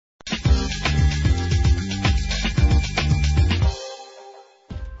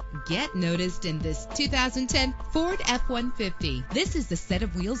Get noticed in this 2010 Ford F-150. This is the set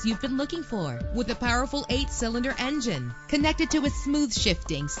of wheels you've been looking for, with a powerful 8-cylinder engine connected to a smooth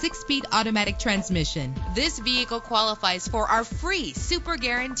shifting 6-speed automatic transmission. This vehicle qualifies for our free Super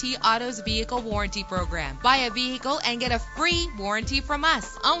Guarantee Autos Vehicle Warranty Program. Buy a vehicle and get a free warranty from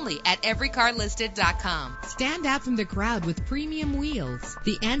us only at everycarlisted.com. Stand out from the crowd with premium wheels.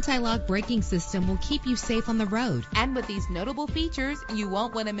 The anti-lock braking system will keep you safe on the road. And with these notable features, you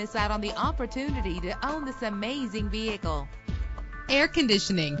won't want to miss out on the opportunity to own this amazing vehicle. Air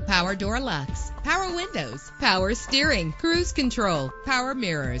conditioning, power door locks, power windows, power steering, cruise control, power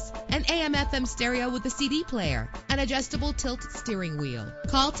mirrors, an AM/FM stereo with a CD player, an adjustable tilt steering wheel.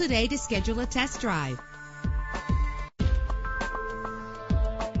 Call today to schedule a test drive.